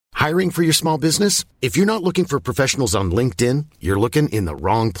Hiring for your small business? If you're not looking for professionals on LinkedIn, you're looking in the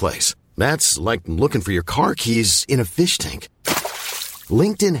wrong place. That's like looking for your car keys in a fish tank.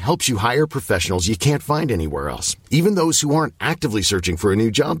 LinkedIn helps you hire professionals you can't find anywhere else, even those who aren't actively searching for a new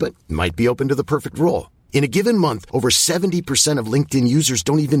job but might be open to the perfect role. In a given month, over 70% of LinkedIn users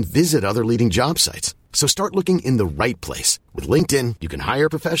don't even visit other leading job sites. So start looking in the right place. With LinkedIn, you can hire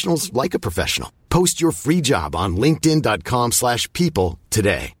professionals like a professional. Post your free job on linkedin.com/people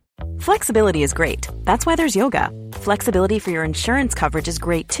today. Flexibility is great. That's why there's yoga. Flexibility for your insurance coverage is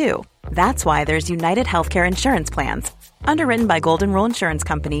great too. That's why there's United Healthcare Insurance Plans. Underwritten by Golden Rule Insurance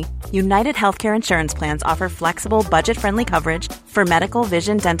Company, United Healthcare Insurance Plans offer flexible, budget-friendly coverage for medical,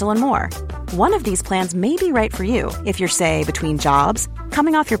 vision, dental, and more. One of these plans may be right for you if you're, say, between jobs,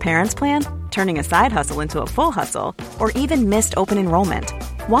 coming off your parents' plan, turning a side hustle into a full hustle, or even missed open enrollment.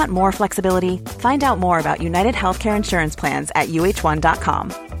 Want more flexibility? Find out more about United Healthcare Insurance Plans at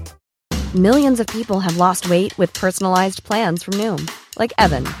uh1.com. Millions of people have lost weight with personalized plans from Noom. Like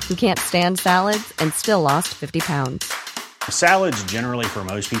Evan, who can't stand salads and still lost 50 pounds. Salads generally for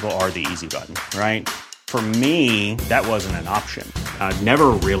most people are the easy button, right? For me, that wasn't an option. I never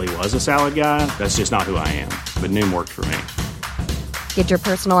really was a salad guy. That's just not who I am. But Noom worked for me. Get your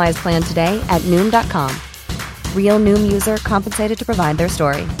personalized plan today at Noom.com. Real Noom user compensated to provide their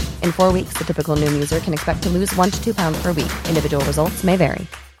story. In 4 weeks, the typical Noom user can expect to lose 1 to 2 pounds per week. Individual results may vary.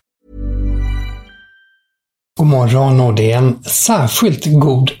 God morgon, och det är en särskilt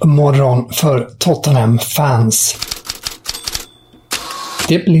god morgon för Tottenham-fans.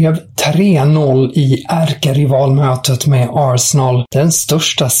 Det blev 3-0 i ärkerivalmötet med Arsenal, den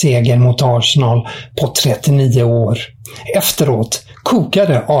största segern mot Arsenal på 39 år. Efteråt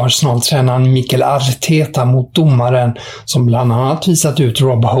kokade Arsenal-tränaren Mikel Arteta mot domaren som bland annat visat ut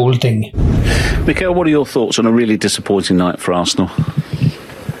Rob Holding. Mikel, what are your thoughts on a really disappointing night for Arsenal?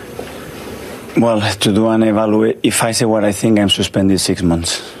 Well, to do an evaluate, if I say what I think, I'm suspended 6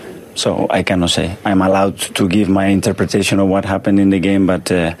 months. So I cannot say. I'm allowed to give my interpretation of what happened in the game,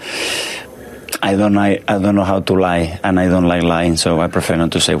 but I don't know how to lie, and I don't like lying, so I prefer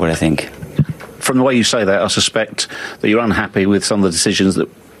not to say what I think. From the way you say that, I suspect that you're unhappy with some of the decisions that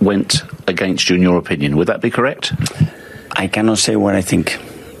went against you in your opinion. Would that be correct? I cannot say what I think.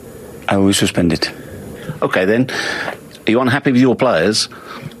 I will be suspended. Okay, then. Are you unhappy with your players?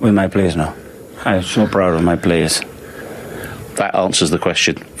 With my players, no. I'm so proud of my players. That answers the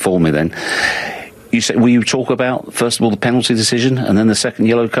question for me then. Will you talk about, first of all, the penalty decision and then the second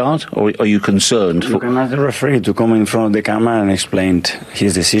yellow card? Or are you concerned? You can ask the referee to come in front of the camera and explain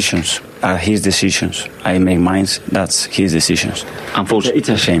his decisions. His decisions. I make mine, that's his decisions. Unfortunately, it's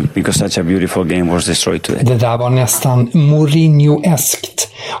a shame because such a beautiful game was destroyed today. Det där var nästan Mourinho-eskt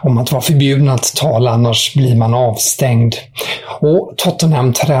om att vara förbjuden att tala, annars blir man avstängd. Och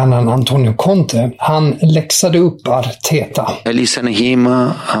Tottenham-tränaren Antonio Conte, han läxade upp Arteta. I listen to him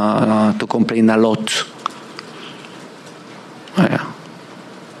to complain a lot.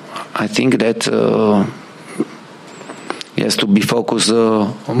 I think that he has to be focused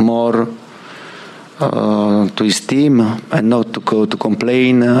more to his team and not to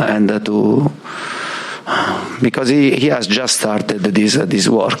complain and to because he has just started this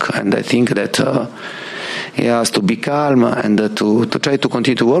work, and I think that he has to be calm and to try to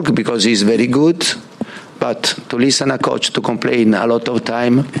continue to work because he's very good. But to listen a coach to complain a lot of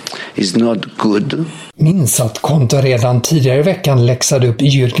time is not good. Minns att Conte redan tidigare i veckan läxade upp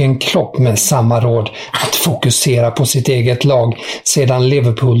Jürgen Klopp med samma råd att fokusera på sitt eget lag sedan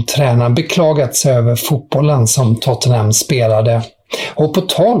Liverpool-tränaren beklagat sig över fotbollen som Tottenham spelade. Och på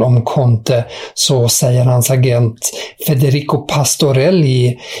tal om Conte så säger hans agent Federico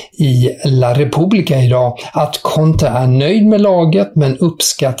Pastorelli i La Repubblica idag att Conte är nöjd med laget men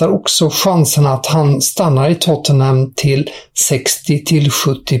uppskattar också chansen att han stannar i Tottenham till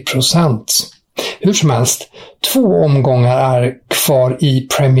 60-70%. Hur som helst, 2 omgångar är kvar i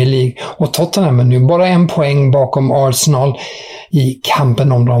Premier League och Tottenham är nu bara 1 poäng bakom Arsenal i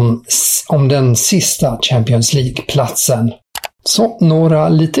kampen om den sista Champions League-platsen. Så några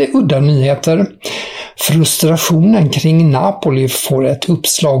lite udda nyheter. Frustrationen kring Napoli får ett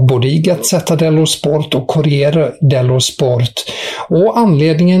uppslag både i Gazzetta dello Sport och Corriere dello Sport. Och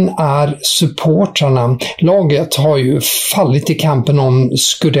anledningen är supportrarna. Laget har ju fallit i kampen om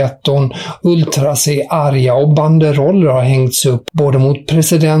Scudetton. Ultras är arga och banderoller har hängts upp både mot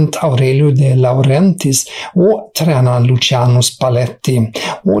president Aurelio De Laurentiis och tränaren Luciano Spalletti.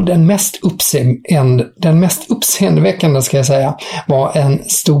 Och den mest uppseendeväckande ska jag säga var en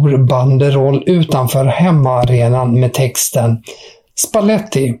stor banderoll utanför hemmaarenan med texten: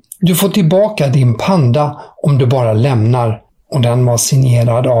 Spalletti, du får tillbaka din panda om du bara lämnar och den var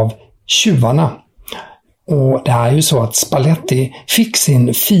signerad av Tjuvarna. Och det är ju så att Spalletti fick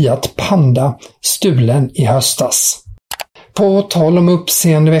sin Fiat Panda stulen i höstas. På tal om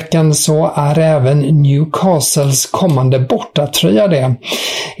uppseendeväckande så är även Newcastles kommande bortatröja det.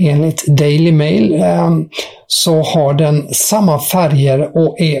 Enligt Daily Mail så har den samma färger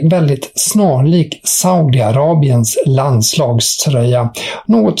och är väldigt snarlik Saudiarabiens landslagströja.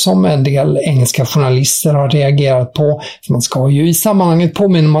 Något som en del engelska journalister har reagerat på. Man ska ju i sammanhanget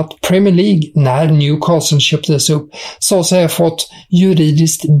påminna om att Premier League, när Newcastle köptes upp, sa sig ha fått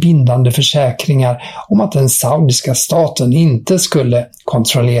juridiskt bindande försäkringar om att den saudiska staten inte skulle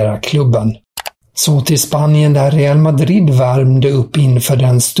kontrollera klubben. Så till Spanien där Real Madrid värmde upp inför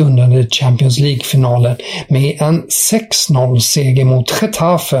den stundande Champions League-finalen med en 6-0-seger mot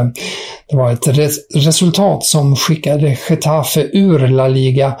Getafe. Det var ett resultat som skickade Getafe ur La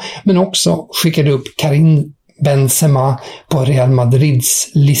Liga men också skickade upp Karim Benzema på Real Madrids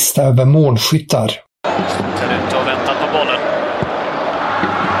lista över målskyttar. Ser ut att vänta på bollen.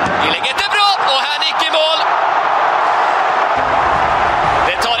 Inlägget är bra och här nick i mål.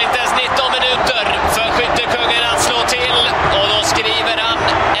 Det tar inte ens 19 minuter för skyttekungen att slå till och då skriver han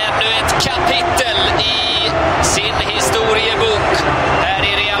ännu ett kapitel i sin historiebok här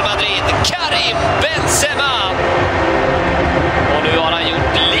i Real Madrid. Karim Benzema! Och nu har han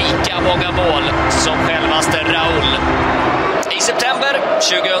gjort lika många mål som självaste Raúl. I september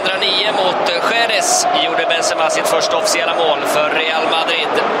 2009 mot Jerez gjorde Benzema sitt första officiella mål för Real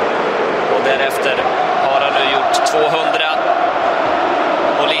Madrid. Och därefter har han nu gjort 200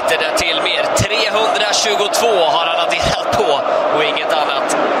 och lite där till mer. 322 har han adderat på och inget annat.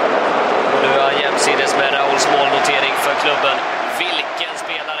 Och nu är han jämsides med Raúls målnotering för klubben. Vilken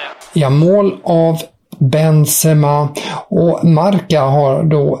spelare! Ja, mål av Benzema och Marca har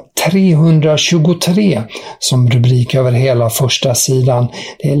då 323 som rubrik över hela första sidan.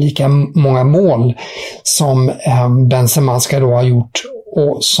 Det är lika många mål som Benzema ska då ha gjort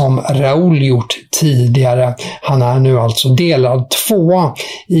och som Raúl gjort tidigare. Han är nu alltså delad 2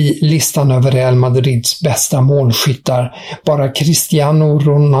 i listan över Real Madrids bästa målskyttar. Bara Cristiano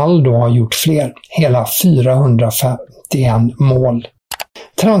Ronaldo har gjort fler, hela 451 mål.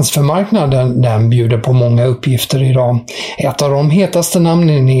 Transfermarknaden den bjuder på många uppgifter idag. Ett av de hetaste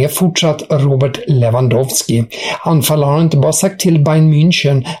namnen är fortsatt Robert Lewandowski. Anfallaren har inte bara sagt till Bayern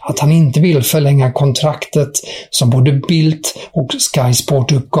München att han inte vill förlänga kontraktet som både Bild och Sky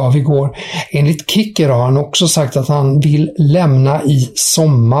Sport uppgav igår. Enligt Kicker har han också sagt att han vill lämna i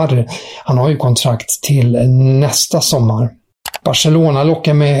sommar. Han har ju kontrakt till nästa sommar. Barcelona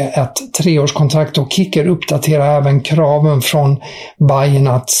lockar med ett 3-årskontrakt och Kicker uppdaterar även kraven från Bayern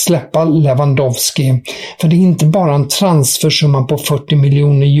att släppa Lewandowski. För det är inte bara en transfersumma på 40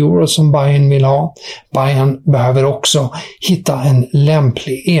 miljoner euro som Bayern vill ha. Bayern behöver också hitta en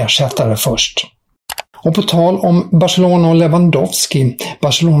lämplig ersättare först. Och på tal om Barcelona och Lewandowski,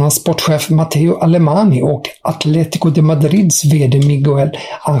 Barcelonas sportchef Matteo Alemany och Atlético de Madrids vd Miguel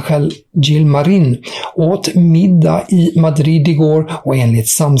Ángel Gilmarín åt middag i Madrid igår och enligt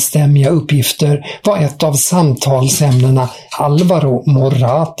samstämmiga uppgifter var ett av samtalsämnena Alvaro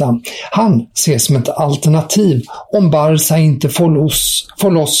Morata. Han ses som ett alternativ om Barca inte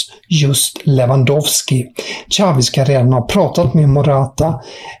får loss just Lewandowski. Xavi ska redan ha pratat med Morata,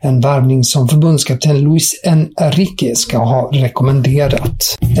 en värvning som förbundskapten Luis Enrique ska ha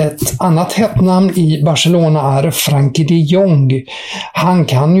rekommenderat. Ett annat hett namn i Barcelona är Frenkie de Jong. Han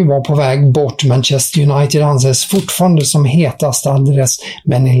kan ju vara på väg bort. Manchester United anses fortfarande som hetaste adress,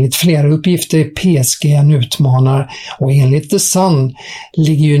 men enligt flera uppgifter är PSG en utmanare och enligt The Sun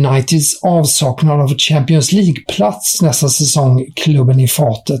ligger Uniteds avsaknad av Champions League-plats nästa säsong klubben i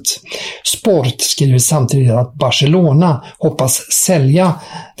fatet. Sport skriver samtidigt att Barcelona hoppas sälja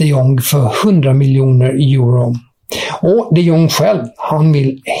de Jong för 100 miljoner euro. Och de Jong själv, han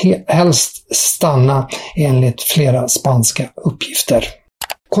vill helst stanna enligt flera spanska uppgifter.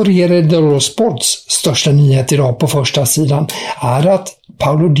 Corriere dello Sports största nyhet idag på första sidan är att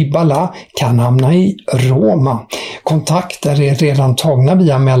Paulo Dybala kan hamna i Roma. Kontakter är redan tagna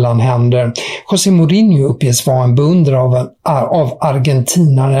via mellanhänder. José Mourinho uppges vara en beundrare av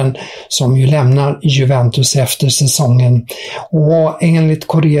argentinaren som ju lämnar Juventus efter säsongen. Och enligt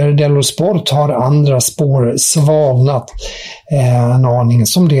Corriere dello Sport har andra spår svalnat en aning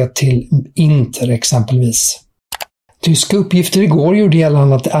som det till Inter exempelvis. Tyska uppgifter igår gjorde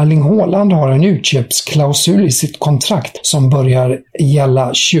gällande att Erling Haaland har en utköpsklausul i sitt kontrakt som börjar gälla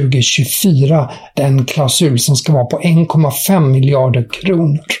 2024. Den klausul som ska vara på 1,5 miljarder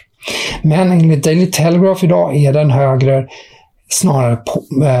kronor. Men enligt Daily Telegraph idag är den högre, snarare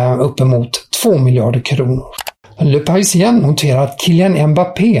uppemot 2 miljarder kronor. Le Parisien noterar att Kylian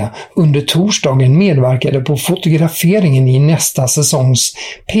Mbappé under torsdagen medverkade på fotograferingen i nästa säsongs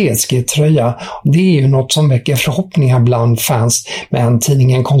PSG-tröja. Det är ju något som väcker förhoppningar bland fans, men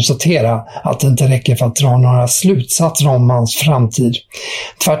tidningen konstaterar att det inte räcker för att dra några slutsatser om hans framtid.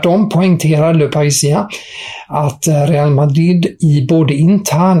 Tvärtom poängterar Le Parisien att Real Madrid i både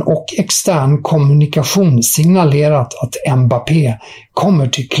intern och extern kommunikation signalerat att Mbappé kommer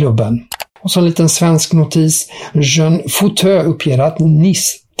till klubben. Och så en liten svensk notis. Jeune Fouteux uppger att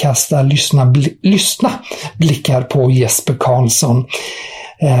Nice kastar lyssna blickar på Jesper Karlsson.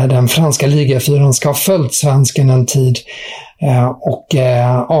 Den franska ligafyren ska ha följt svensken en tid och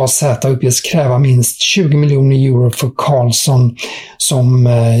AZ uppges kräva minst 20 miljoner euro för Karlsson, som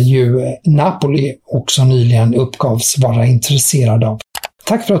ju Napoli också nyligen uppgavs vara intresserad av.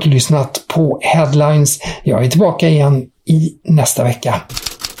 Tack för att du lyssnat på Headlines. Jag är tillbaka igen i nästa vecka.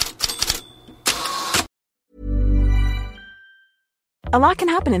 A lot can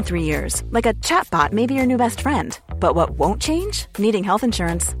happen in 3 years, like a chatbot may be your new best friend. But what won't change? Needing health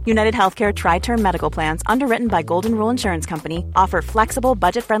insurance. United Healthcare Tri-Term Medical Plans, underwritten by Golden Rule Insurance Company, offer flexible,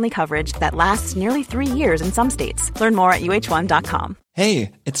 budget-friendly coverage that lasts nearly 3 years in some states. Learn more at uh1.com.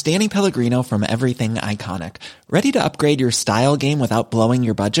 Hey, it's Danny Pellegrino from Everything Iconic. Ready to upgrade your style game without blowing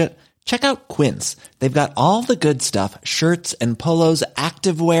your budget? Check out Quince. They've got all the good stuff, shirts and polos,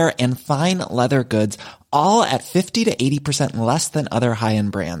 activewear, and fine leather goods, all at 50 to 80% less than other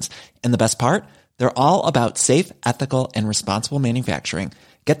high-end brands. And the best part? They're all about safe, ethical, and responsible manufacturing.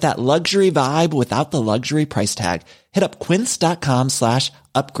 Get that luxury vibe without the luxury price tag. Hit up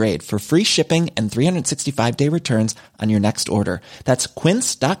quince.com/upgrade for free shipping and 365-day returns on your next order. That's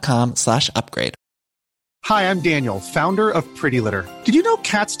quince.com/upgrade. Hi, I'm Daniel, founder of Pretty Litter. Did you know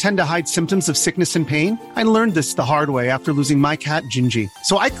cats tend to hide symptoms of sickness and pain? I learned this the hard way after losing my cat, Gingy.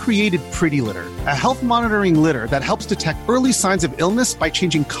 So I created Pretty Litter, a health monitoring litter that helps detect early signs of illness by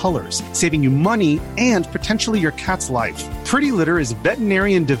changing colors, saving you money and potentially your cat's life. Pretty Litter is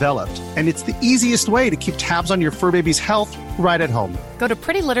veterinarian developed, and it's the easiest way to keep tabs on your fur baby's health right at home. Go to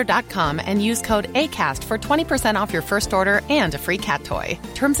prettylitter.com and use code ACAST for 20% off your first order and a free cat toy.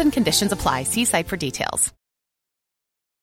 Terms and conditions apply. See site for details.